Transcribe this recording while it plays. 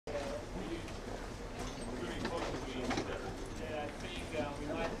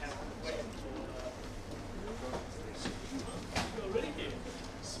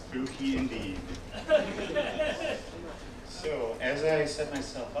set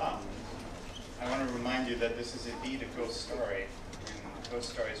myself up, I want to remind you that this is indeed a ghost story, and ghost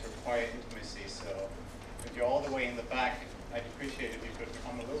stories require intimacy, so if you're all the way in the back, I'd appreciate if you could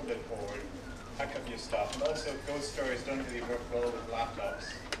come a little bit forward, pack up your stuff. And also, ghost stories don't really work well with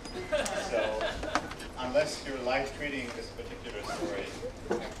laptops. So, unless you're live tweeting this particular story,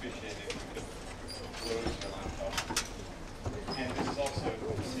 I appreciate it if you could close your laptop. And this is also a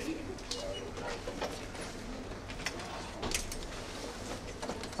conversation.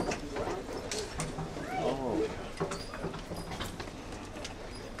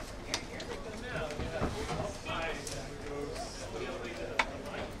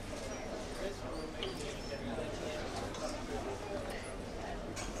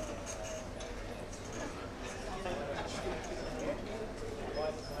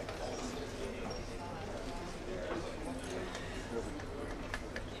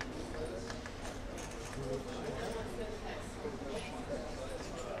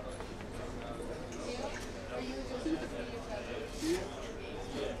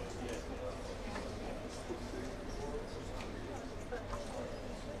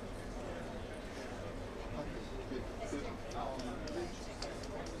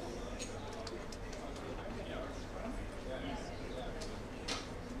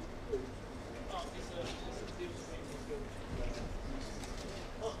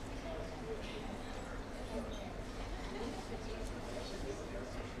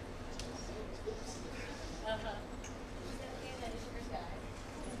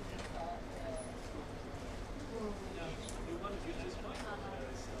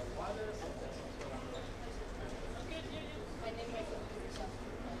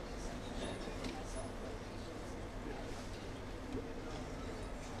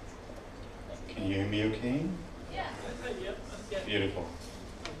 Can you hear me okay? Yeah. Beautiful.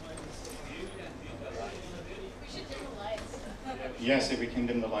 We should dim the lights. Yes, if we can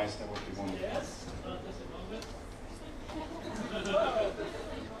dim the lights, that would be wonderful. Yes, just a moment.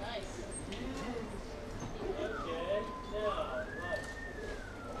 Nice. Okay, now, right.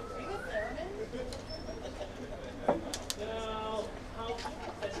 Are you a theremin? Now, how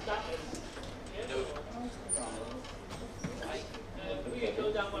let's start this. Yes. Right. We can go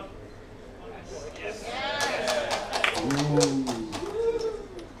down one more. Yes.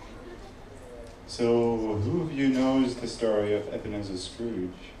 So, who of you knows the story of Ebenezer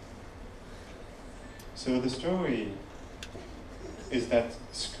Scrooge? So the story is that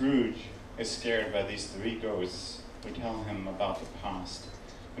Scrooge is scared by these three ghosts who tell him about the past,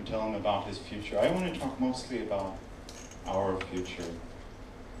 who tell him about his future. I want to talk mostly about our future.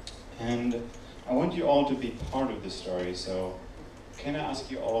 And I want you all to be part of the story, so can I ask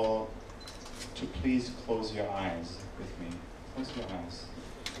you all to please close your eyes with me? Close your eyes.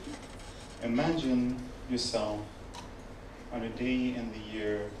 Imagine yourself on a day in the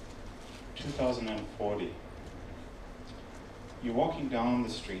year 2040. You're walking down the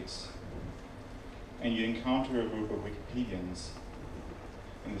streets and you encounter a group of Wikipedians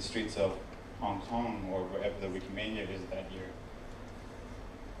in the streets of Hong Kong or wherever the Wikimania is that year.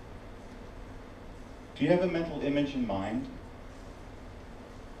 Do you have a mental image in mind?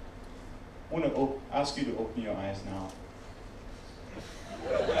 I want to ask you to open your eyes now.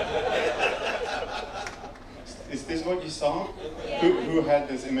 Is this what you saw? Yeah. Who had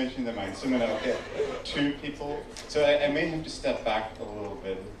this image in their mind? Someone, okay, two people. So I may have to step back a little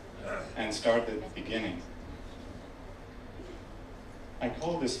bit and start at the beginning. I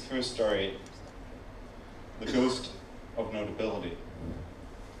call this first story The Ghost of Notability.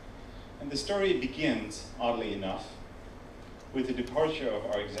 And the story begins, oddly enough, with the departure of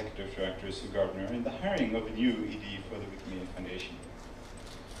our executive director, Sue Gardner, and the hiring of a new ED for the Wikimedia Foundation.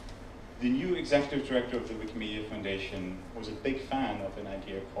 The new executive director of the Wikimedia Foundation was a big fan of an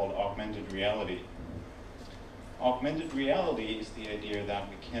idea called augmented reality. Augmented reality is the idea that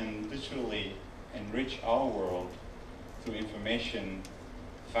we can literally enrich our world through information,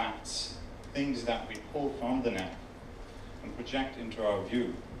 facts, things that we pull from the net and project into our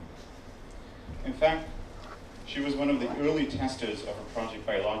view. In fact, she was one of the early testers of a project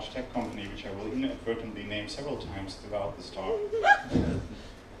by a large tech company, which I will inadvertently name several times throughout this talk.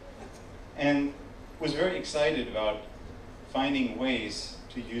 And was very excited about finding ways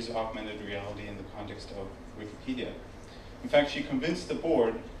to use augmented reality in the context of Wikipedia. In fact, she convinced the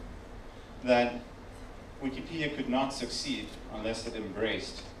board that Wikipedia could not succeed unless it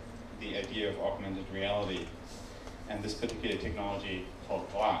embraced the idea of augmented reality and this particular technology called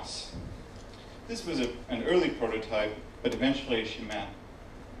glass. This was an early prototype, but eventually she met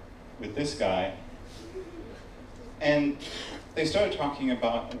with this guy, and they started talking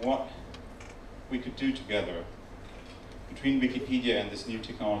about what we could do together between Wikipedia and this new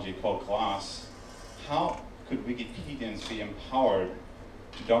technology called Glass, how could Wikipedians be empowered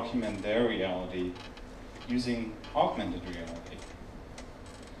to document their reality using augmented reality?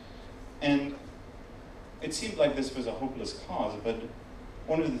 And it seemed like this was a hopeless cause, but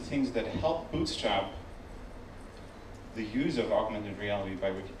one of the things that helped bootstrap the use of augmented reality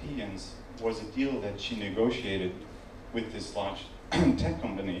by Wikipedians was a deal that she negotiated with this large tech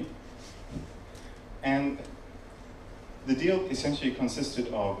company. And the deal essentially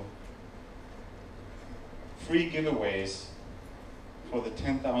consisted of free giveaways for the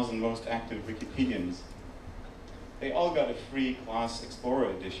 10,000 most active Wikipedians. They all got a free Glass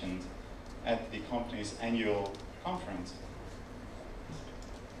Explorer edition at the company's annual conference.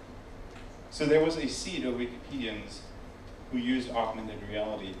 So there was a seed of Wikipedians who used augmented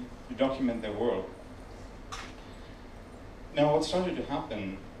reality to document their world. Now what started to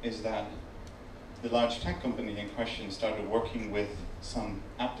happen is that the large tech company in question started working with some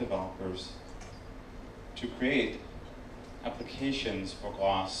app developers to create applications for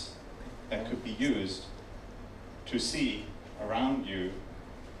Glass that could be used to see around you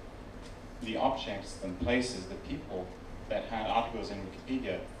the objects and places, the people that had articles in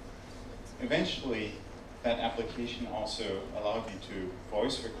Wikipedia. Eventually, that application also allowed you to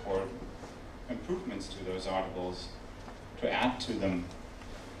voice record improvements to those articles, to add to them,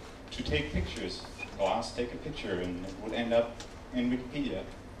 to take pictures. Glass, take a picture, and it would end up in Wikipedia.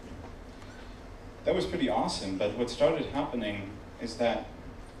 That was pretty awesome, but what started happening is that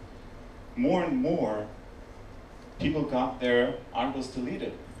more and more people got their articles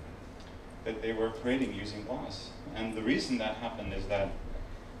deleted that they were creating using Glass. And the reason that happened is that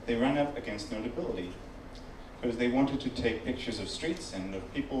they ran up against notability, because they wanted to take pictures of streets and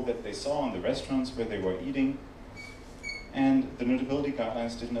of people that they saw in the restaurants where they were eating, and the notability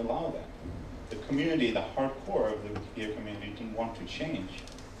guidelines didn't allow that. The community, the hardcore of the Wikipedia community, didn't want to change.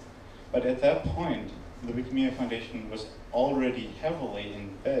 But at that point, the Wikimedia Foundation was already heavily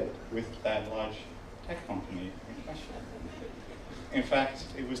in bed with that large tech company in question. In fact,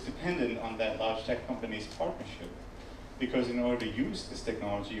 it was dependent on that large tech company's partnership, because in order to use this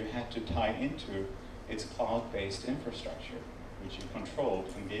technology, you had to tie into its cloud-based infrastructure, which you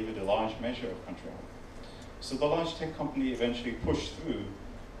controlled and gave it a large measure of control. So the large tech company eventually pushed through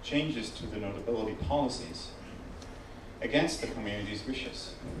changes to the notability policies against the community's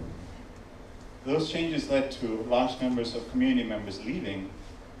wishes. Those changes led to large numbers of community members leaving,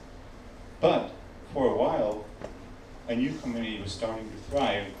 but for a while, a new community was starting to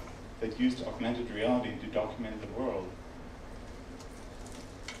thrive that used augmented reality to document the world.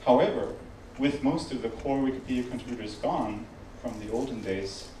 However, with most of the core Wikipedia contributors gone from the olden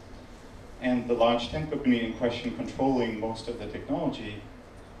days, and the large tech company in question controlling most of the technology,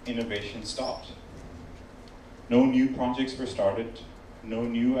 innovation stopped. No new projects were started, no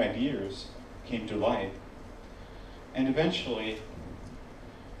new ideas came to light, and eventually,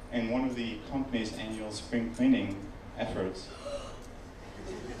 in one of the company's annual spring cleaning efforts,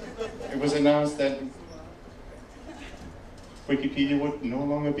 it was announced that Wikipedia would no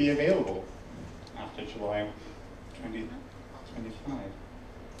longer be available after July 2025.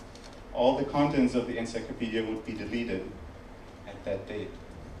 All the contents of the encyclopedia would be deleted at that date.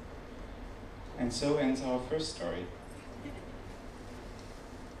 And so ends our first story.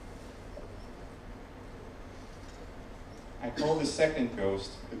 I call the second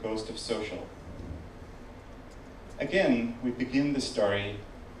ghost the ghost of social. Again, we begin the story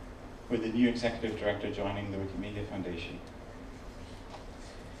with the new executive director joining the Wikimedia Foundation.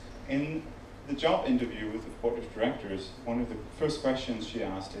 In the job interview with the board of directors, one of the first questions she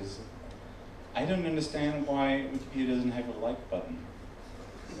asked is, I don't understand why Wikipedia doesn't have a like button.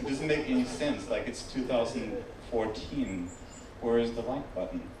 It doesn't make any sense, like it's 2014, where is the like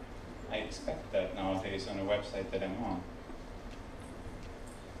button? I expect that nowadays on a website that I'm on.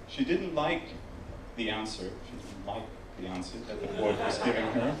 She didn't like the answer. She didn't like the answer that the board was giving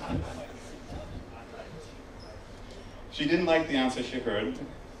her. She didn't like the answer she heard,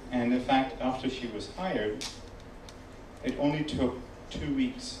 and in fact, after she was hired, it only took 2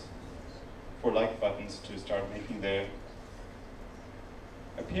 weeks for like buttons to start making their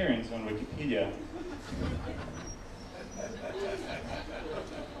appearance on Wikipedia.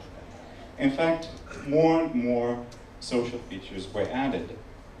 In fact, more and more social features were added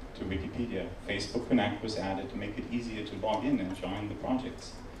to Wikipedia. Facebook Connect was added to make it easier to log in and join the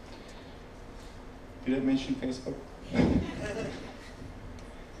projects. Did I mention Facebook?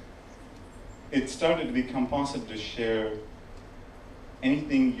 It started to become possible to share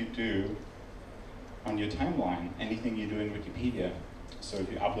anything you do on your timeline, anything you do in Wikipedia. So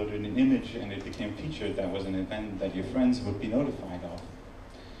if you uploaded an image and it became featured, that was an event that your friends would be notified of.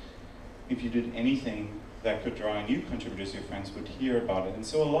 If you did anything that could draw new contributors, your friends would hear about it. And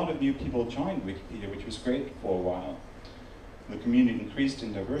so a lot of new people joined Wikipedia, which was great for a while. The community increased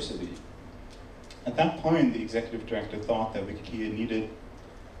in diversity. At that point, the executive director thought that Wikipedia needed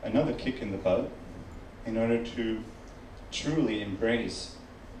another kick in the butt in order to truly embrace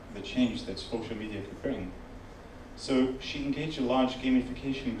the change that social media could bring. So she engaged a large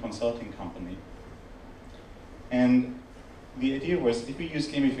gamification consulting company. And the idea was, if we use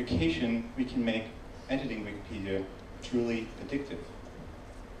gamification, we can make editing Wikipedia truly addictive.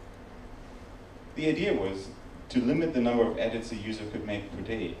 The idea was to limit the number of edits a user could make per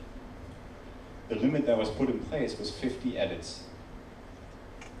day. The limit that was put in place was 50 edits.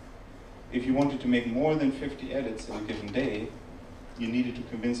 If you wanted to make more than 50 edits in a given day, you needed to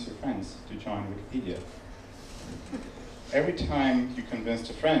convince your friends to join Wikipedia. Every time you convinced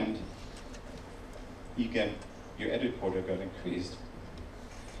a friend, your edit quota got increased.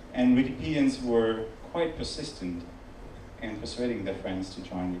 And Wikipedians were quite persistent in persuading their friends to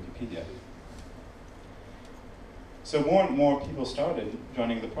join Wikipedia. So more and more people started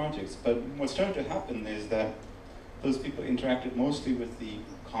joining the projects, but what started to happen is that those people interacted mostly with the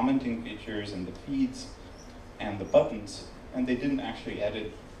commenting features and the feeds and the buttons, and they didn't actually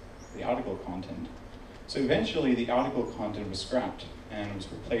edit the article content. So eventually the article content was scrapped and was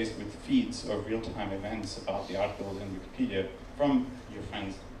replaced with feeds or real-time events about the articles in Wikipedia from your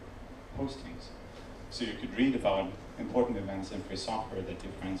friends' postings. So you could read about important events in free software that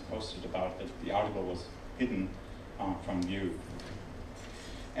your friends posted about, but the article was hidden from view.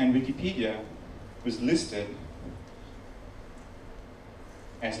 And Wikipedia was listed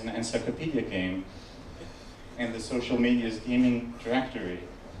as an encyclopedia game in the social media's gaming directory.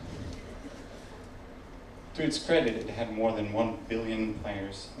 To its credit, it had more than 1 billion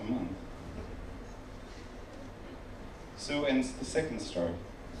players a month. So ends the second story.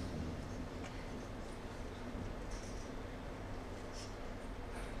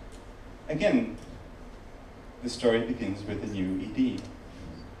 Again, the story begins with a new ED.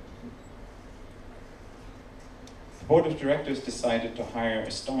 The board of directors decided to hire a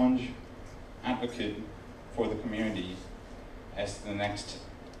staunch advocate for the community as the next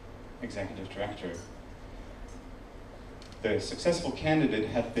executive director. The successful candidate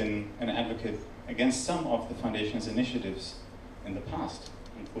had been an advocate against some of the foundation's initiatives in the past,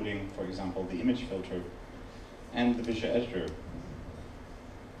 including, for example, the image filter and the visual editor.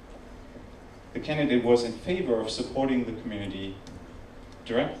 The candidate was in favor of supporting the community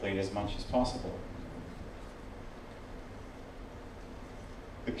directly as much as possible.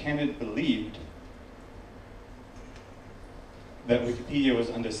 The candidate believed that Wikipedia was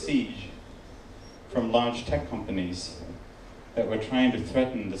under siege from large tech companies that were trying to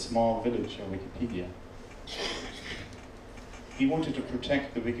threaten the small village of Wikipedia. He wanted to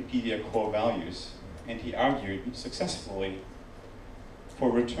protect the Wikipedia core values, and he argued successfully for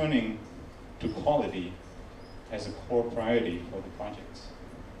returning to quality as a core priority for the projects.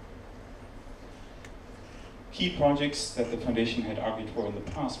 Key projects that the foundation had argued for in the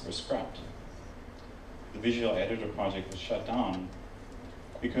past were scrapped. The visual editor project was shut down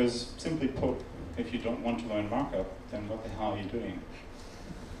because, simply put, if you don't want to learn markup, then what the hell are you doing?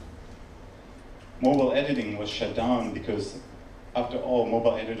 Mobile editing was shut down because, after all,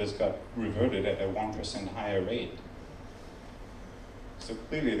 mobile editors got reverted at a 1% higher rate. So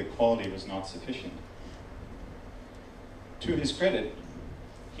clearly the quality was not sufficient. To his credit,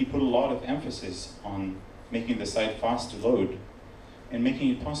 he put a lot of emphasis on making the site fast to load and making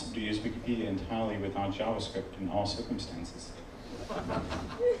it possible to use Wikipedia entirely without JavaScript in all circumstances.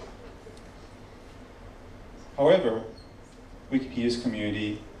 However, Wikipedia's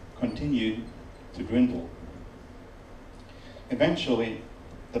community continued to dwindle. Eventually,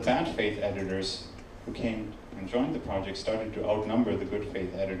 the bad faith editors who came and joined the project started to outnumber the good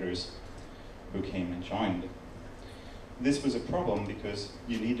faith editors who came and joined. This was a problem because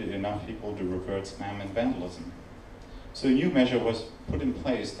you needed enough people to revert spam and vandalism. So a new measure was put in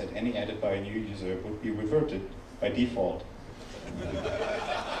place that any edit by a new user would be reverted by default.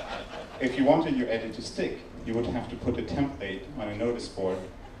 If you wanted your edit to stick, you would have to put a template on a notice board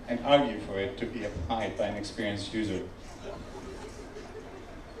and argue for it to be applied by an experienced user.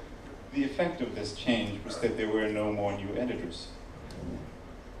 The effect of this change was that there were no more new editors.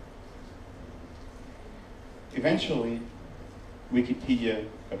 Eventually, Wikipedia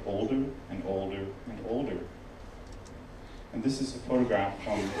got older and older and older. And this is a photograph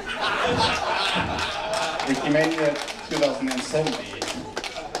from Wikimedia 2070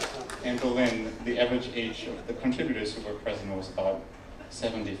 in Berlin. The average age of the contributors who were present was about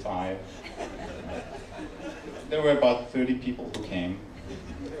 75. There were about 30 people who came.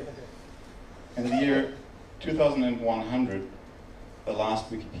 In the year 2100, the last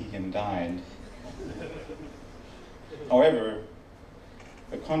Wikipedian died. However,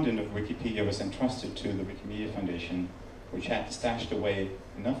 the content of Wikipedia was entrusted to the Wikimedia Foundation, which had stashed away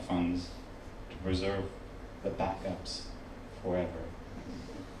enough funds to preserve the backups forever.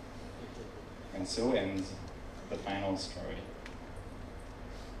 And so ends the final story.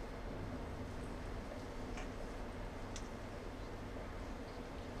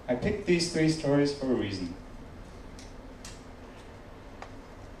 I picked these three stories for a reason.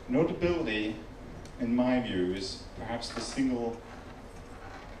 Notability, in my view, is perhaps the single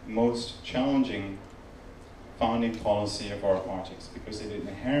most challenging founding policy of our projects because it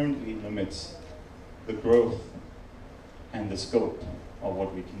inherently limits the growth and the scope of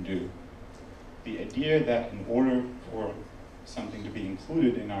what we can do. The idea that in order for something to be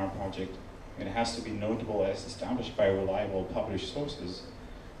included in our project, it has to be notable as established by reliable published sources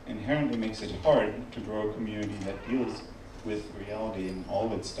inherently makes it hard to grow a community that deals with reality in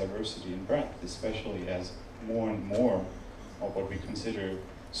all its diversity and breadth, especially as more and more of what we consider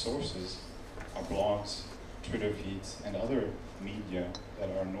sources are blogs, Twitter feeds, and other media that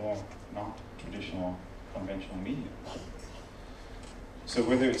are not traditional conventional media. So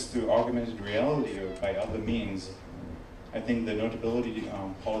whether it's through augmented reality or by other means, I think the notability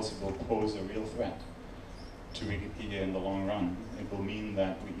policy will pose a real threat to Wikipedia in the long run. It will mean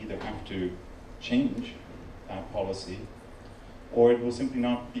that we either have to change that policy, or it will simply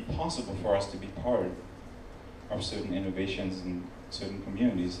not be possible for us to be part of certain innovations in certain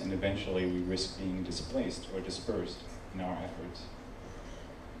communities, and eventually we risk being displaced or dispersed in our efforts.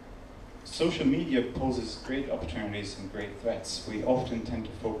 Social media poses great opportunities and great threats. We often tend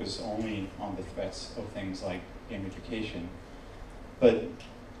to focus only on the threats of things like gamification, but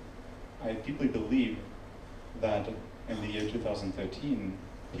I deeply believe that in the year 2013,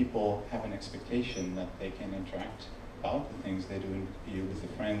 people have an expectation that they can interact about the things they do in Wikipedia with the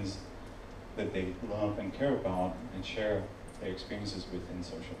friends that they love and care about and share their experiences with in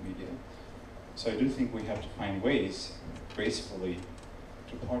social media. So I do think we have to find ways, gracefully,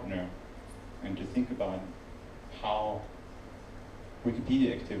 to partner and to think about how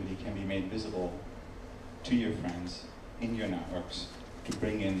Wikipedia activity can be made visible to your friends in your networks to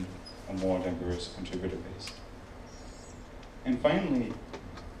bring in a more diverse contributor base. And finally,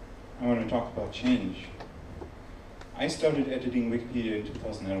 I want to talk about change. I started editing Wikipedia in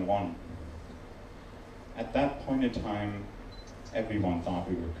 2001. At that point in time, everyone thought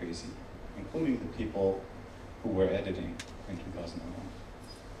we were crazy, including the people who were editing in 2001.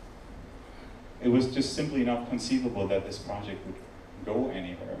 It was just simply not conceivable that this project would go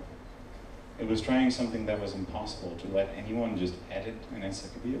anywhere. It was trying something that was impossible. To let anyone just edit an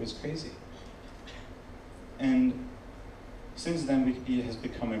encyclopedia was crazy. And since then, Wikipedia has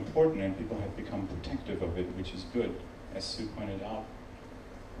become important and people have become protective of it, which is good. As Sue pointed out,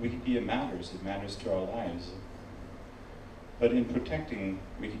 Wikipedia matters. It matters to our lives. But in protecting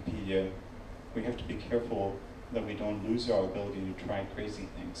Wikipedia, we have to be careful that we don't lose our ability to try crazy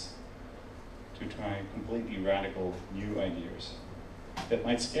things, to try completely radical new ideas that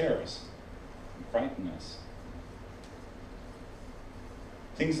might scare us, and frighten us.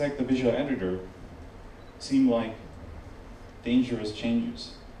 Things like the visual editor seem like dangerous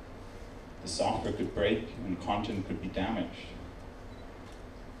changes. The software could break and content could be damaged.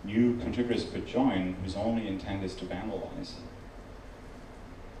 New contributors could join whose only intent is to vandalize.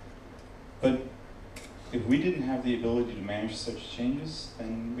 But if we didn't have the ability to manage such changes,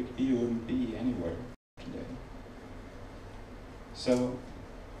 then Wikipedia wouldn't be anywhere today. So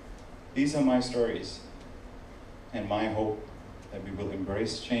these are my stories and my hope that we will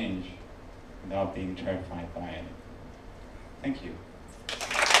embrace change without being terrified by it. Thank you.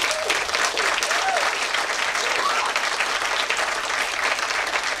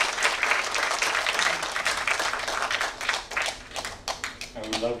 I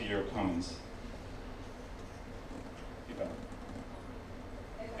would love your comments.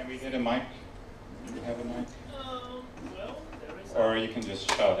 Can we get a mic? Do you have a mic? Well, there is. Or you can just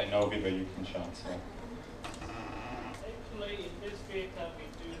shout. I know, Viva, you can shout. So. Actually, in this street, we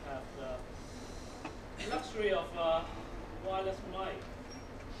do have the luxury of wireless mic.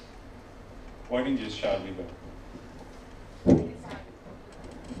 Why don't you just shout, Viva?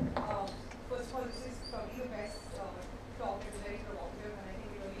 First of all, this is probably the best talk. It's very provocative, and I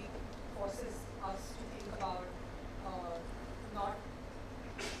think it really forces us to think about not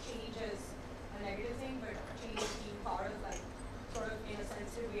change as a negative thing, but change being part of, like, sort of in a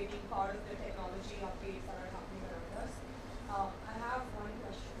sensitive way, being part of the technology updates that are happening around us. I have one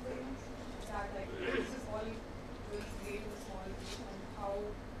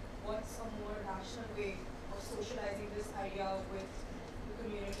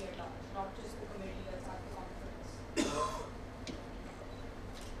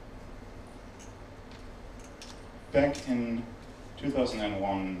back in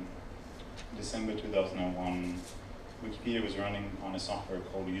 2001, December 2001, Wikipedia was running on a software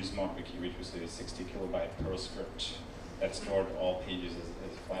called UseModWiki, which was a 60 kilobyte Perl script that stored all pages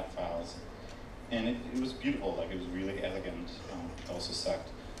as flat files. And it was beautiful, like it was really elegant. It also sucked.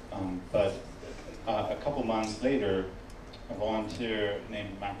 But a couple months later, a volunteer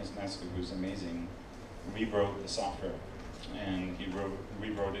named Magnus Metzger, who's amazing, rewrote the software. And he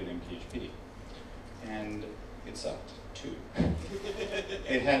rewrote it in PHP. And it sucked too.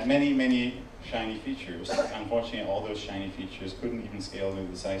 It had many, many shiny features. Unfortunately, all those shiny features couldn't even scale to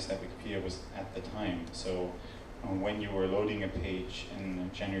the size that Wikipedia was at the time. So when you were loading a page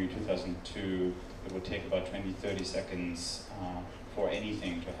in January 2002, it would take about 20-30 seconds for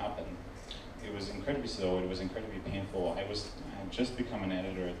anything to happen. It was incredibly slow, it was incredibly painful. I had just become an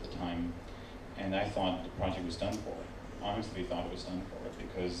editor at the time, and I thought the project was done for. Honestly thought it was done for,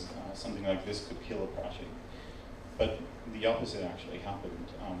 because something like this could kill a project. But the opposite actually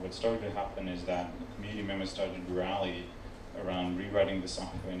happened. What started to happen is that the community members started to rally around rewriting the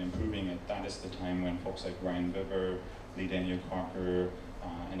software and improving it. That is the time when folks like Ryan Weber, Lee Daniel Carter,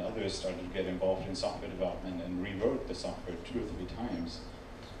 and others started to get involved in software development and rewrote the software 2 or 3 times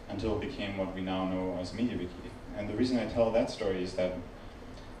until it became what we now know as MediaWiki. And the reason I tell that story is that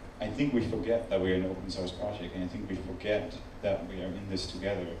I think we forget that we're an open source project, and I think we forget that we are in this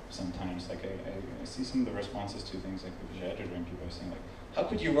together sometimes. Like I see some of the responses to things like the Visual Editor, and people are saying like, how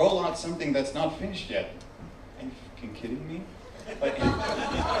could you roll out something that's not finished yet? Are you fucking kidding me? Like,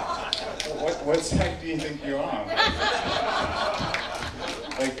 what side do you think you're on?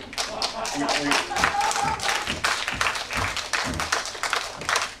 Like,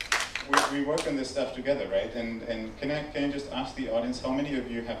 we work on this stuff together, right? And can I just ask the audience, how many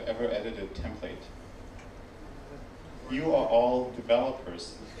of you have ever edited a template? You are all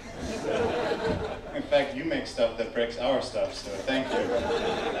developers. In fact, you make stuff that breaks our stuff, so thank you.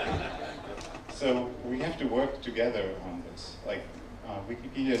 So we have to work together on this. Like,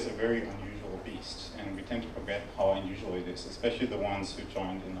 Wikipedia is a very unusual beast, and we tend to forget how unusual it is, especially the ones who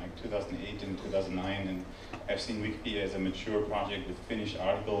joined in like 2008 and 2009, and I've seen Wikipedia as a mature project with finished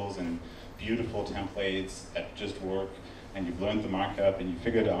articles and beautiful templates that just work, and you've learned the markup and you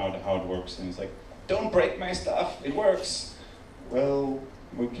figured out how it works, and it's like, don't break my stuff, it works. Well,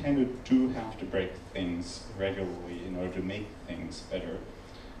 we kind of do have to break things regularly in order to make things better.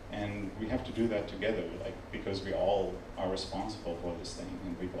 And we have to do that together, like, because we all are responsible for this thing,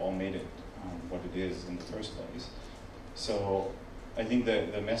 and we've all made it what it is in the first place. So I think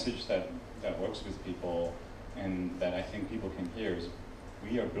the message that works with people and that I think people can hear is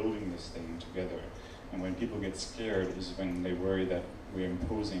we are building this thing together. And when people get scared is when they worry that we're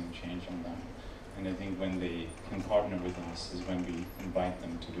imposing change on them. And I think when they can partner with us is when we invite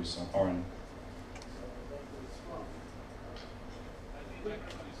them to do so. Oren.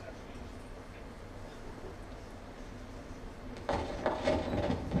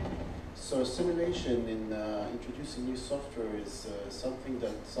 So simulation in introducing new software is something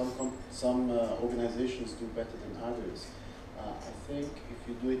that some organizations do better than others. I think if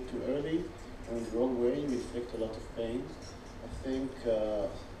you do it too early or in the wrong way, you inflict a lot of pain. I think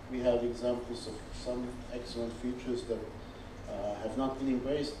we have examples of some excellent features that have not been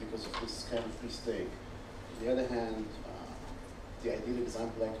embraced because of this kind of mistake. On the other hand, the ideal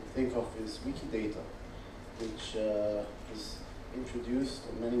example I can think of is Wikidata, which was introduced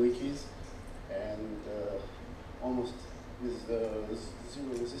on many wikis and almost with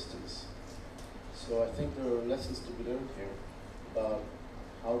zero resistance. So I think there are lessons to be learned here about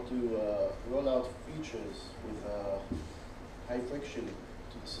how to roll out features with high friction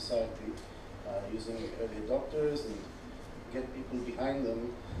to the society, using early adopters and get people behind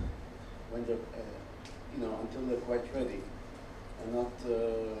them when they're, until they're quite ready, and not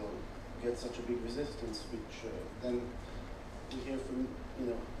get such a big resistance, which then we hear from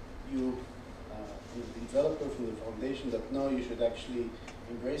you, the developer, from the foundation, that no, you should actually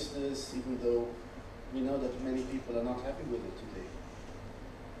embrace this, even though we know that many people are not happy with it today.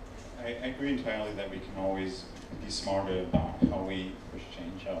 I agree entirely that we can always be smarter about how we push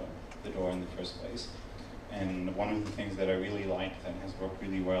change out the door in the first place. And one of the things that I really like that has worked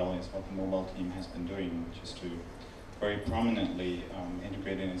really well is what the mobile team has been doing, which is to very prominently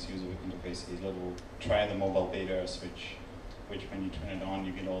integrate in its user interface a little try the mobile beta switch, which when you turn it on,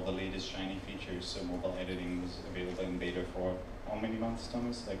 you get all the latest shiny features. So mobile editing was available in beta for how many months,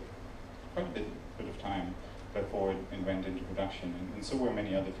 Thomas? Like quite a bit of time before it went into production. And so were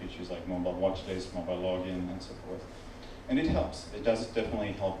many other features like mobile watch list, mobile login, and so forth. And it helps. It does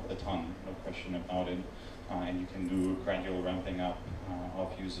definitely help a ton, no question about it. And you can do gradual ramping up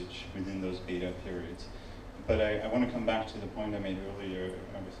of usage within those beta periods. But I want to come back to the point I made earlier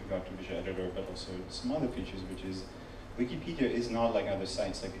with regard to Visual Editor, but also some other features, which is Wikipedia is not like other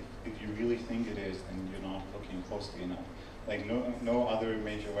sites. Like if you really think it is, then you're not looking closely enough. Like no other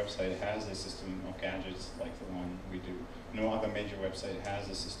major website has a system of gadgets like the one we do. No other major website has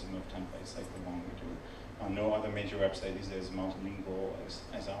a system of templates like the one we do. No other major website is as multilingual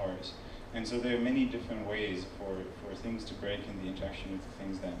as ours. And so there are many different ways for things to break in the interaction with the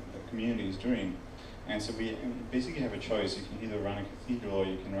things that the community is doing. And so we basically have a choice. You can either run a cathedral or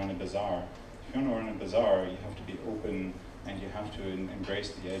you can run a bazaar. If you want to run a bazaar, you have to be open and you have to embrace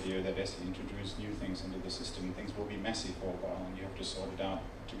the idea that as you introduce new things into the system, things will be messy for a while and you have to sort it out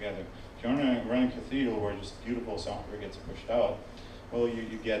together. If you want to run a cathedral where just beautiful software gets pushed out, well,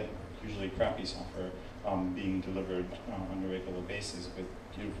 you get usually crappy software being delivered on a regular basis with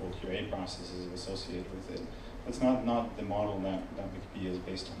beautiful QA processes associated with it. That's not the model that Wikipedia is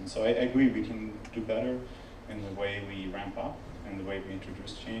based on. So I agree we can do better in the way we ramp up and the way we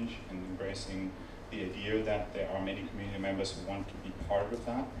introduce change and embracing the idea that there are many community members who want to be part of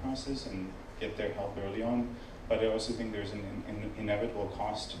that process and get their help early on. But I also think there's an inevitable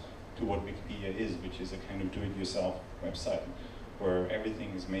cost to what Wikipedia is, which is a kind of do-it-yourself website where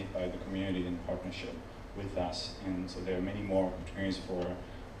everything is made by the community in partnership with us. And so there are many more opportunities for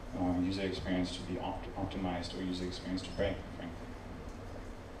user experience to be optimized or user experience to break, frankly.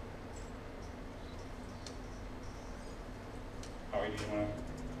 Howie, do you want to?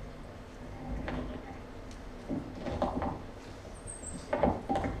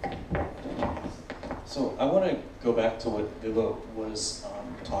 So I want to go back to what Viva was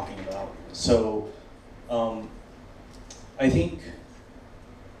talking about. So I think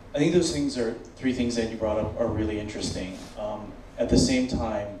those things are three things that you brought up are really interesting. At the same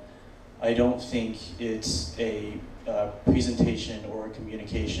time, I don't think it's a presentation or a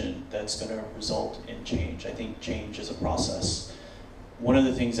communication that's going to result in change. I think change is a process. One of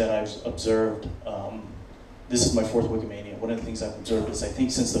the things that I've observed, this is my fourth Wikimania, one of the things I've observed is I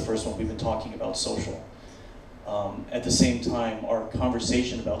think since the first one we've been talking about social. At the same time, our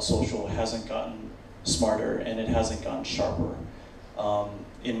conversation about social hasn't gotten smarter and it hasn't gotten sharper.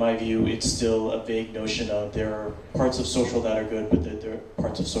 In my view, it's still a vague notion of there are parts of social that are good, but there are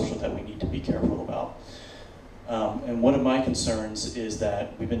parts of social that we need to be careful about. And one of my concerns is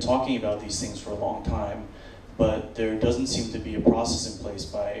that we've been talking about these things for a long time, but there doesn't seem to be a process in place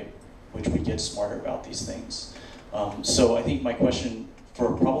by which we get smarter about these things. So I think my question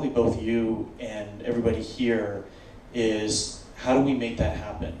for probably both you and everybody here is, how do we make that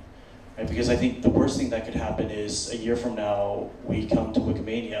happen? Right? Because I think the worst thing that could happen is a year from now, we come to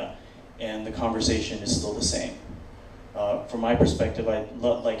Wikimania and the conversation is still the same. From my perspective, I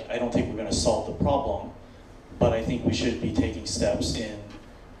don't think we're going to solve the problem, but I think we should be taking steps in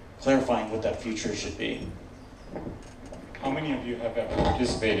clarifying what that future should be. How many of you have ever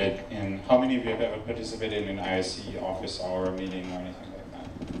participated in an ISC office hour meeting or anything like that?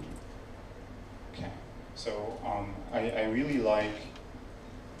 Okay, so I really like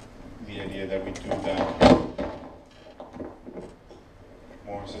the idea that we do that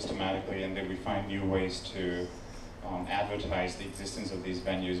more systematically and that we find new ways to advertise the existence of these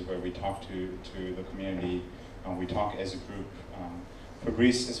venues where we talk to the community, we talk as a group.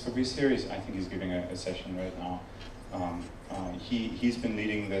 Fabrice here, I think he's giving a session right now. He's been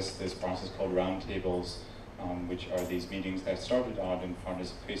leading this process called roundtables, which are these meetings that started out in part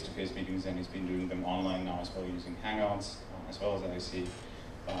as face-to-face meetings, and he's been doing them online now as well, using Hangouts as well as IC.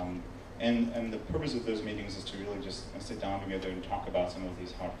 And the purpose of those meetings is to really just sit down together and talk about some of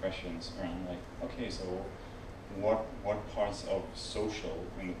these hard questions around, like, okay, so what parts of social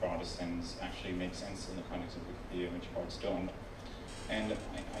in the broadest sense actually make sense in the context of Wikipedia and which parts don't? And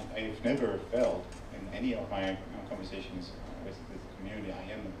I've never felt in any of my conversations with the community,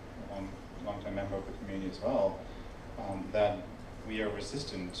 I am a long-time member of the community as well, that we are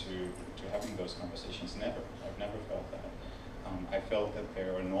resistant to having those conversations. Never. I've never felt that. I felt that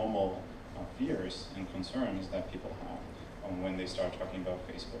there are normal fears and concerns that people have when they start talking about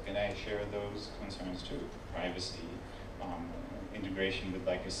Facebook, and I share those concerns too. Privacy, integration with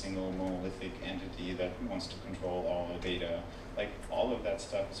like a single monolithic entity that wants to control all the data. Like, all of that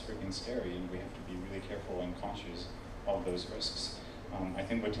stuff is freaking scary, and we have to be really careful and conscious of those risks. I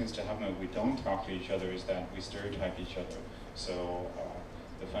think what tends to happen when we don't talk to each other is that we stereotype each other. So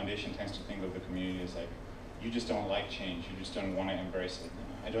the foundation tends to think of the community as like, you just don't like change, you just don't want to embrace it.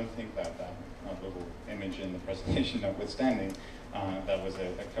 I don't think that little image in the presentation notwithstanding, that was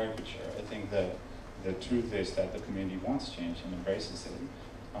a caricature. I think the truth is that the community wants change and embraces it.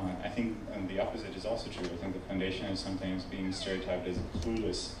 I think the opposite is also true. I think the foundation is sometimes being stereotyped as a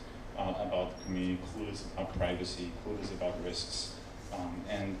clueless about the community, clueless about privacy, clueless about risks,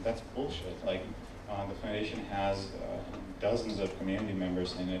 and that's bullshit. Like, the foundation has dozens of community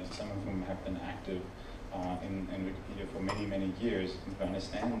members in it, some of whom have been active in Wikipedia for many, many years, who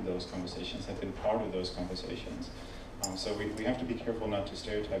understand those conversations, have been part of those conversations. So we have to be careful not to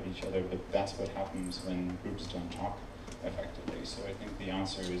stereotype each other, but that's what happens when groups don't talk effectively. So I think the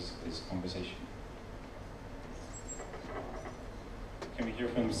answer is conversation. Can we hear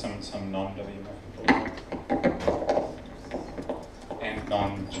from some non-WMF people? And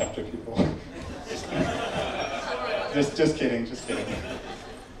non-chapter people? just kidding, just kidding.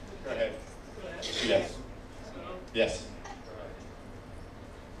 Go ahead. Yes. Yes.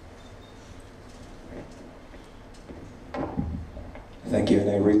 Thank you, and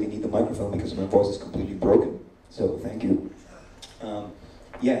I really need the microphone because my voice is completely broken. So thank you.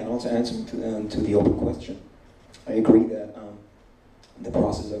 Yeah, and also answering to the open question, I agree that the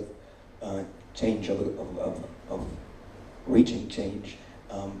process of change of reaching change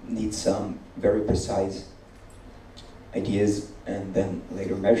needs some very precise ideas and then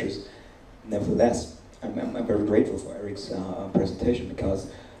later measures. Nevertheless, I'm very grateful for Erik's presentation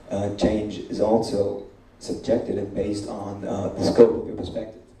because change is also subjective and based on the scope of your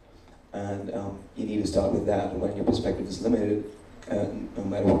perspective. And you need to start with that when your perspective is limited, no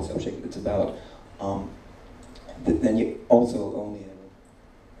matter what subject it's about. Then you also only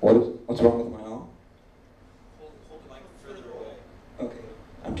what's wrong with my arm? Hold the mic further away. Okay,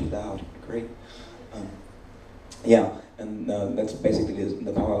 I'm too loud. Great. Yeah, and that's basically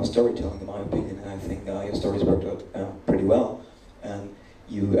the power of storytelling, in my opinion. And I think your stories worked out pretty well. And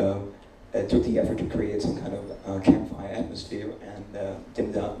you took the effort to create some kind of campfire atmosphere and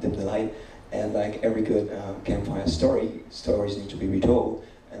dim the light. And like every good campfire story, stories need to be retold.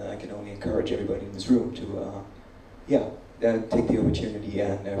 And I can only encourage everybody in this room to, take the opportunity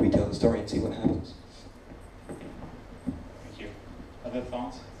and retell the story and see what happens. Thank you. Other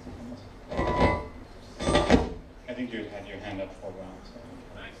thoughts? I think you had your hand up for a while. So.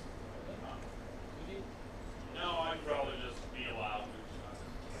 Thanks. No, I'd rather just be allowed to.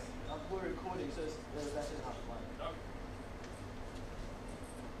 We're recording, so that doesn't have to play.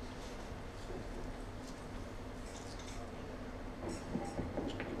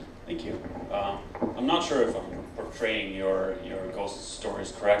 Okay. Thank you. I'm not sure if I'm portraying your ghost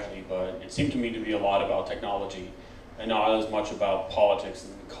stories correctly, but it seemed to me to be a lot about technology and not as much about politics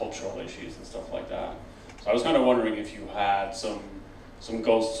and cultural issues and stuff like that. So I was kind of wondering if you had some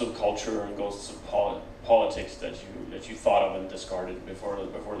ghosts of culture and ghosts of politics that you thought of and discarded before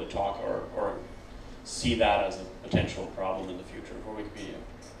the talk, or see that as a potential problem in the future for Wikipedia.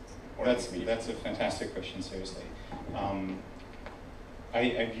 That's a fantastic question. Seriously.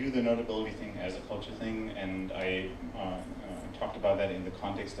 I view the notability thing as a culture thing, and I talked about that in the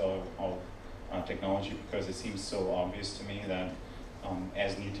context of technology because it seems so obvious to me that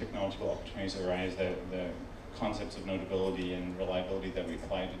as new technological opportunities arise, the concepts of notability and reliability that we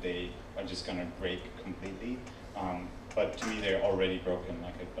apply today are just going to break completely. But to me, they're already broken.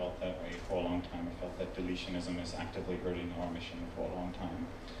 Like, I felt that way for a long time. I felt that deletionism is actively hurting our mission for a long time.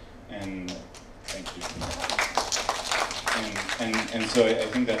 And thank you. And so I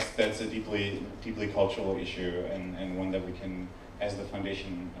think that's a deeply cultural issue, and one that we can, as the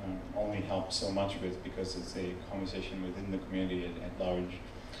foundation, only help so much with, because it's a conversation within the community at large.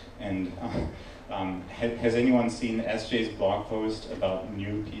 And has anyone seen SJ's blog post about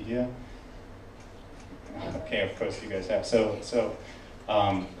Newpedia? Okay, of course you guys have. So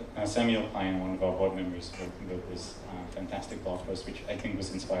Samuel Klein, one of our board members, wrote this fantastic blog post, which I think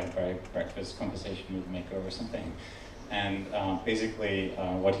was inspired by a breakfast conversation with Maker or something. And basically,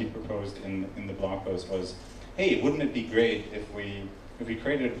 what he proposed in the blog post was, hey, wouldn't it be great if we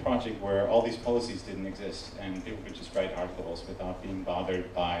created a project where all these policies didn't exist and people could just write articles without being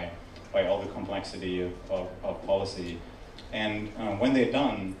bothered by all the complexity of policy. And when they're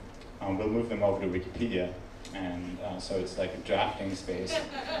done, we'll move them over to Wikipedia. And so it's like a drafting space.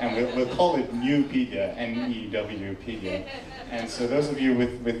 And we'll call it Newpedia, N-E-W-pedia. And so those of you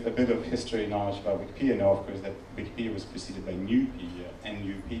with a bit of history knowledge about Wikipedia know, of course, that Wikipedia was preceded by Newpedia,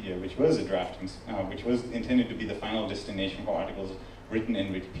 N-U-pedia, which was a drafting, which was intended to be the final destination for articles written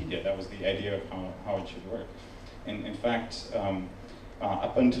in Wikipedia. That was the idea of how it should work. And in fact,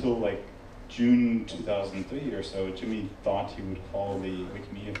 up until like June 2003 or so, Jimmy thought he would call the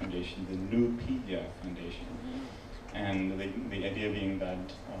Wikimedia Foundation the Newpedia Foundation. And the idea being that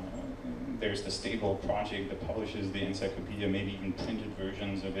there's the stable project that publishes the encyclopedia, maybe even printed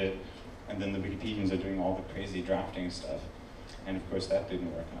versions of it, and then the Wikipedians are doing all the crazy drafting stuff. And of course that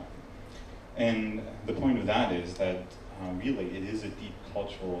didn't work out. And the point of that is that really it is a deep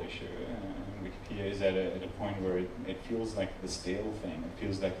cultural issue. Wikipedia is at a point where it feels like the stale thing. It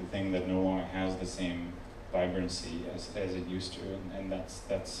feels like the thing that no longer has the same vibrancy as it used to, and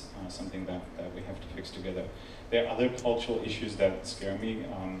that's something that we have to fix together. There are other cultural issues that scare me,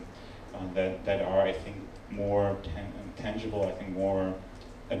 that are, I think, more tangible, I think more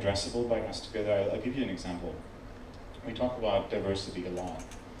addressable by us together. I'll give you an example. We talk about diversity a lot.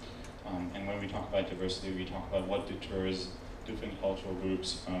 And when we talk about diversity, we talk about what deters different cultural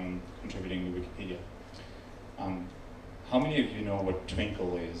groups from contributing to Wikipedia. How many of you know what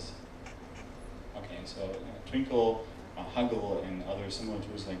Twinkle is? Okay, so Twinkle, Huggle, and other similar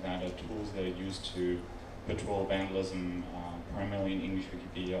tools like that are tools that are used to patrol vandalism, primarily in English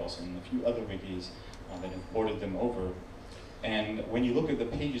Wikipedia, also in a few other wikis that have ported them over. And when you look at the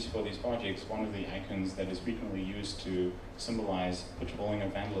pages for these projects, one of the icons that is frequently used to symbolize patrolling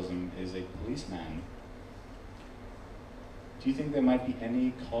of vandalism is a policeman. Do you think there might be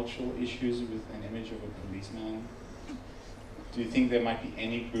any cultural issues with an image of a policeman? Do you think there might be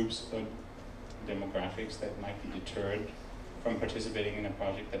any groups or demographics that might be deterred from participating in a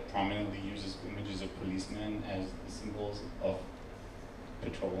project that prominently uses images of policemen as the symbols of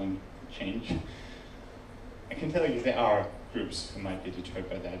patrolling change? I can tell you there are groups who might be deterred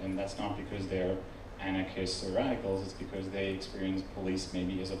by that, and that's not because they're anarchists or radicals, it's because they experience police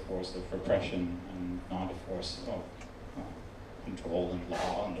maybe as a force of repression and not a force of control and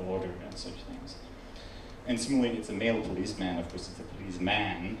law and order and such things. And similarly, it's a male policeman, of course it's a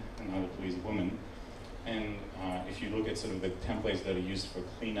policeman and not a policewoman. And if you look at sort of the templates that are used for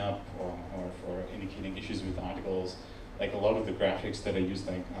cleanup or for indicating issues with articles, like a lot of the graphics that are used,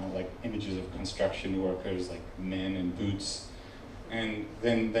 like images of construction workers, like men in boots. And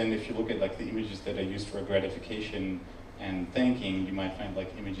then if you look at like the images that are used for gratification and thanking, you might find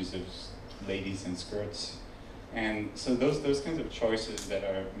like images of ladies in skirts. And so those kinds of choices that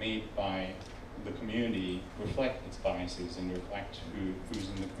are made by the community reflect its biases and reflect who's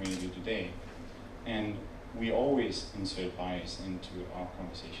in the community today. And we always insert bias into our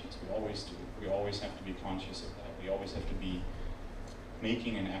conversations. We always do. We always have to be conscious of that. We always have to be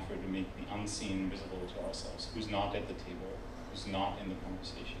making an effort to make the unseen visible to ourselves. Who's not at the table, who's not in the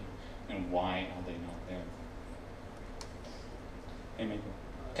conversation, and why are they not there? Hey, Michael.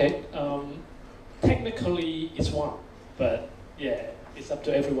 Okay, technically it's one, but yeah, it's up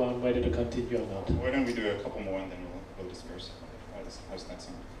to everyone whether to continue or not. Why don't we do a couple more and then we'll disperse. How's that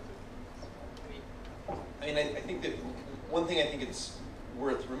sound? I mean, I think that one thing I think it's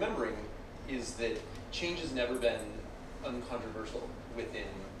worth remembering is that change has never been uncontroversial within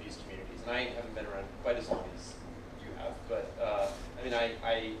these communities. And I haven't been around quite as long as you have, but I mean,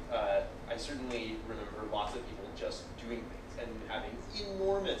 I certainly remember lots of people just doing things and having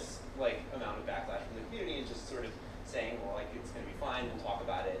enormous amount of backlash from the community and just sort of saying, well, it's going to be fine, we'll talk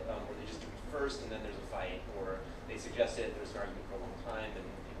about it, or they just do it first and then there's a fight, or they suggest it, there's an argument for a long time and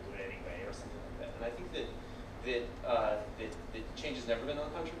people do it anyway, or something like that. And I think that change has never been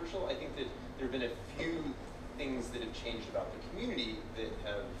uncontroversial. I think that there have been a few things that have changed about the community that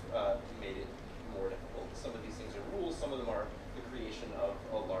have made it more difficult. Some of these things are rules, some of them are the creation of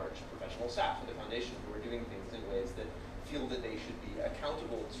a large professional staff at the foundation who are doing things in ways that feel that they should be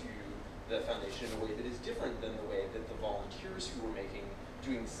accountable to the foundation in a way that is different than the way that the volunteers who were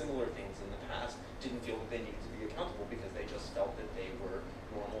doing similar things in the past didn't feel that they needed to be accountable because they just felt that they were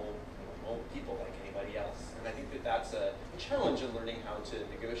normal people like anybody else. And I think that that's a challenge in learning how to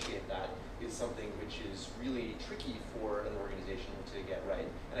negotiate that is something which is really tricky for an organization to get right.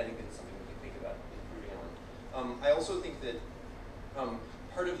 And I think that it's something we can think about improving on. I also think that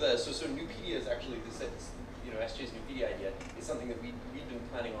part of the, so Newpedia is actually this, SJ's Newpedia idea is something that we've been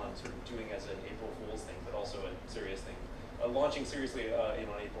planning on sort of doing as an April Fool's thing, but also a serious thing. Launching seriously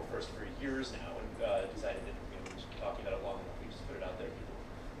on April 1st for years now, and decided that we're just talking about it long enough, we just put it out there.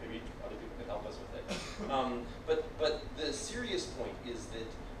 Maybe other people could help us with it. But the serious point is that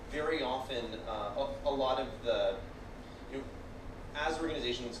very often a lot of the, as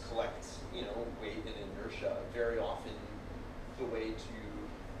organizations collect, weight and inertia, very often the way to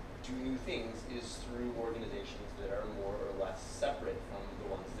do new things is through organizations that are more or less separate from the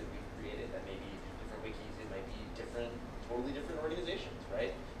ones that we've created. That may be different wikis, it might be totally different organizations,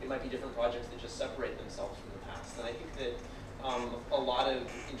 right? It might be different projects that just separate themselves from the past. And I think that a lot of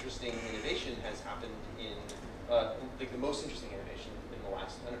interesting innovation has happened in, the most interesting innovation in the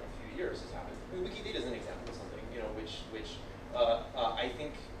last, few years has happened. I mean, Wikidata is an example of something, which I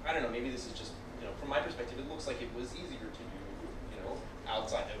think, I don't know, maybe this is just, from my perspective, it looks like it was easier to do,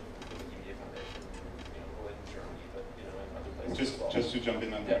 outside of the Wikimedia Foundation, in Germany, but, in other places as well. Just to jump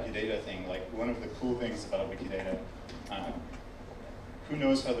in on the Wikidata thing, one of the cool things about Wikidata Who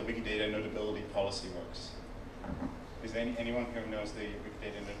knows how the Wikidata notability policy works? Is there anyone here who knows the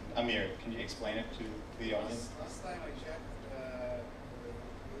Wikidata notability? Amir, can you explain it to the audience? Last time I checked, the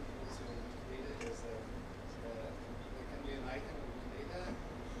rules in Wikidata is that there can be an item in Wikidata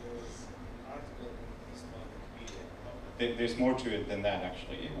if there was an article in this Wikipedia. There's more to it than that,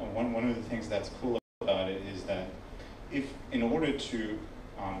 actually. One of the things that's cool about it is that if, in order to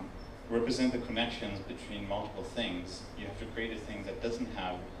represent the connections between multiple things, you have to create a thing that doesn't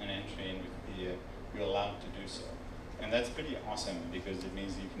have an entry in Wikipedia, you're allowed to do so. And that's pretty awesome because it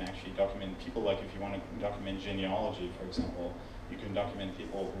means you can actually document people, like if you want to document genealogy, for example, you can document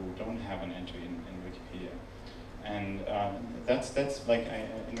people who don't have an entry in Wikipedia. And that's like,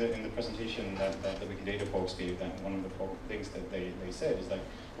 in the presentation that the Wikidata folks gave, that one of the things that they said is like,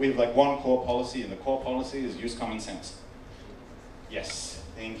 we have like one core policy, and the core policy is use common sense. Yes,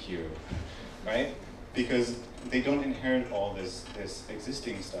 thank you, right? Because they don't inherit all this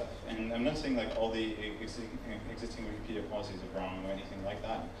existing stuff. And I'm not saying like all the existing Wikipedia policies are wrong or anything like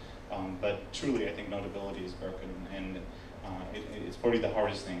that. But truly, I think notability is broken, and it's probably the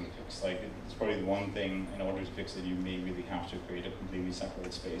hardest thing to fix. Like, it's probably the one thing, in order to fix it, you may really have to create a completely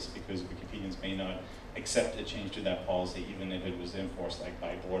separate space, because Wikipedians may not accept a change to that policy, even if it was enforced like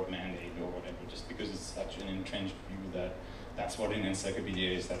by board mandate or whatever, just because it's such an entrenched view that that's what an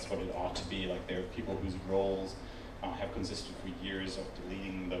encyclopedia is, that's what it ought to be. Like, there are people whose roles have consisted for years of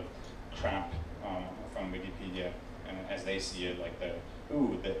deleting the crap from Wikipedia, as they see it, like the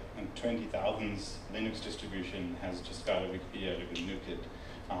 20,000th Linux distribution has just got a Wikipedia, to nuke it.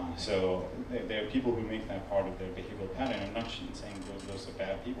 So there are people who make that part of their behavioral pattern. I'm not saying those are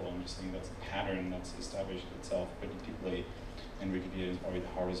bad people, I'm just saying that's a pattern that's established itself pretty deeply, and Wikipedia is probably the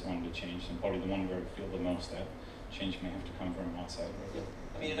hardest one to change, and probably the one where I feel the most that change may have to come from outside. Yeah.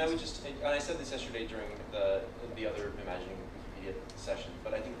 I mean, and I would just, and I said this yesterday during the other Imagining Wikipedia session,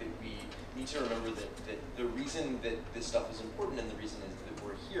 but I think that we need to remember that the reason that this stuff is important, and the reason is that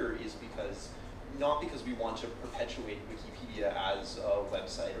we're here, is because, not because we want to perpetuate Wikipedia as a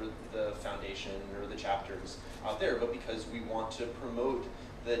website or the foundation or the chapters out there, but because we want to promote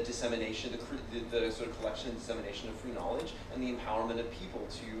the dissemination, the sort of collection and dissemination of free knowledge, and the empowerment of people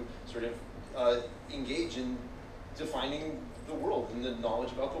to sort of engage in defining the world and the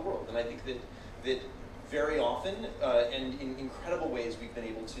knowledge about the world. And I think that very often, and in incredible ways, we've been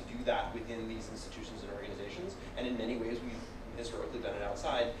able to do that within these institutions and organizations, and in many ways we've historically done it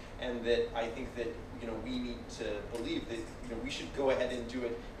outside, and that I think that, you know, we need to believe that, you know, we should go ahead and do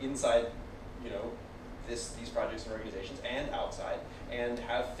it inside, you know, these projects and organizations, and outside, and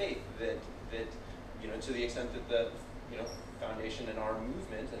have faith that you know, to the extent that the, you know, foundation and our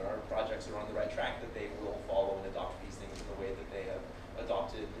movement and our projects are on the right track, that they will follow and adopt these things in the way that they have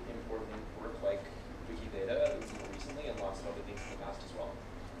adopted important work like Wikidata more recently, and lots of other things in the past as well.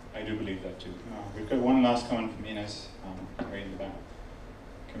 I do believe that too. We've got one last comment from Ines, right in the back.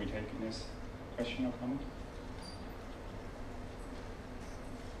 Can we take Ines' question or comment?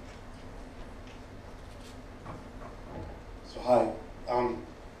 So hi,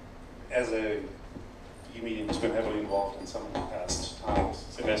 as a Wikimedia who's been heavily involved in some of the past times.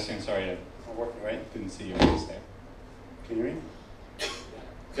 Sebastian, sorry, I'm working, right? Didn't see your face there. Can you hear me?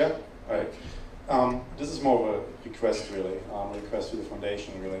 Yeah? All right. This is more of a request, really, a request to the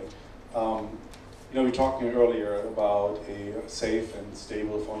foundation, really. You know, we were talking earlier about a safe and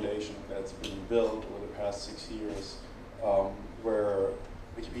stable foundation that's been built over the past 6 years, where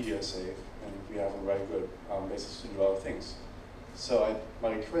Wikipedia is safe, and we have a very good basis to do a lot of things. So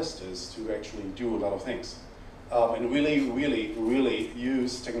my request is to actually do a lot of things, and really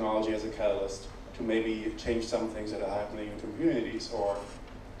use technology as a catalyst to maybe change some things that are happening in communities or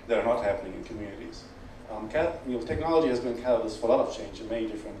that are not happening in communities. You know, technology has been a catalyst for a lot of change in many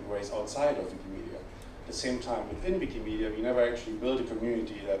different ways outside of Wikimedia. At the same time, within Wikimedia, we never actually built a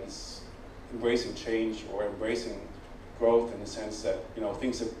community that is embracing change or embracing growth, in the sense that, you know,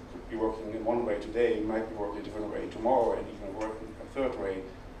 things that could be working in one way today might be working a different way tomorrow, and even working a third way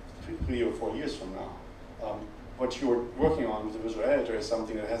 3 or 4 years from now. What you're working on with the visual editor is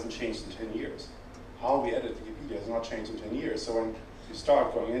something that hasn't changed in 10 years. How we edit Wikipedia has not changed in 10 years. So when you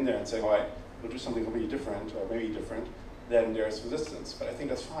start going in there and saying, all right, we'll do something completely different, or maybe different, then there's resistance. But I think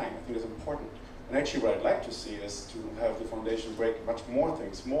that's fine. I think that's important. And actually what I'd like to see is to have the foundation break much more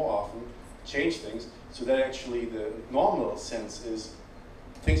things, more often, change things, so that actually the normal sense is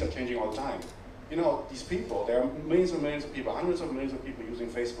things are changing all the time. You know, these people, there are millions and millions of people, hundreds of millions of people using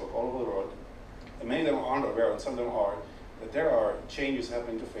Facebook all over the world, and many of them aren't aware, and some of them are, that there are changes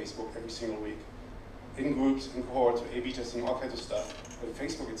happening to Facebook every single week. In groups, in cohorts, A/B testing, all kinds of stuff. But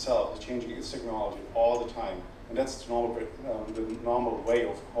Facebook itself is changing its technology all the time. And that's the normal way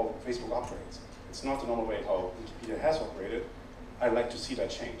of how Facebook operates. It's not the normal way how Wikipedia has operated. I'd like to see that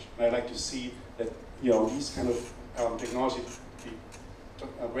change. And I'd like to see that these kind of technology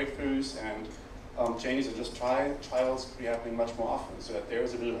breakthroughs and changes and just trials be happening much more often, so that there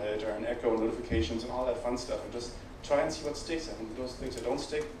is a little editor and echo and notifications and all that fun stuff, and just try and see what sticks. And those things that don't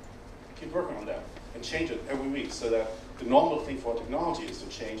stick, keep working on them and change it every week, so that the normal thing for technology is to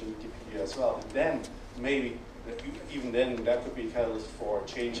change in Wikipedia as well. And then maybe, even then, that could be a catalyst for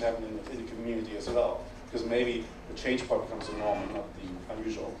change happening within the community as well, because maybe the change part becomes the norm and not the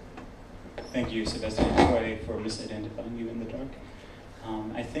unusual. Thank you, Sebastian. Sorry for misidentifying you in the dark.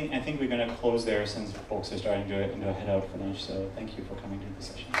 I think we're going to close there since folks are starting to head out for lunch. So thank you for coming to the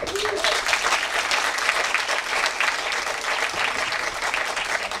session.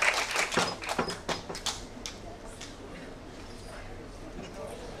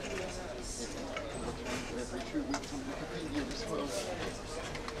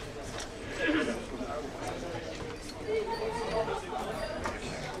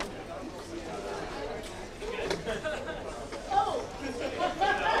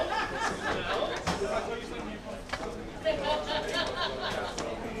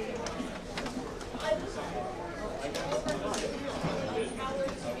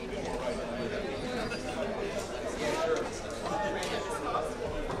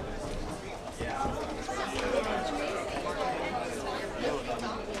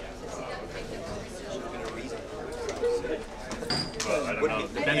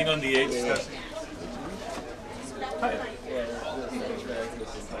 Depending on the age. Hi.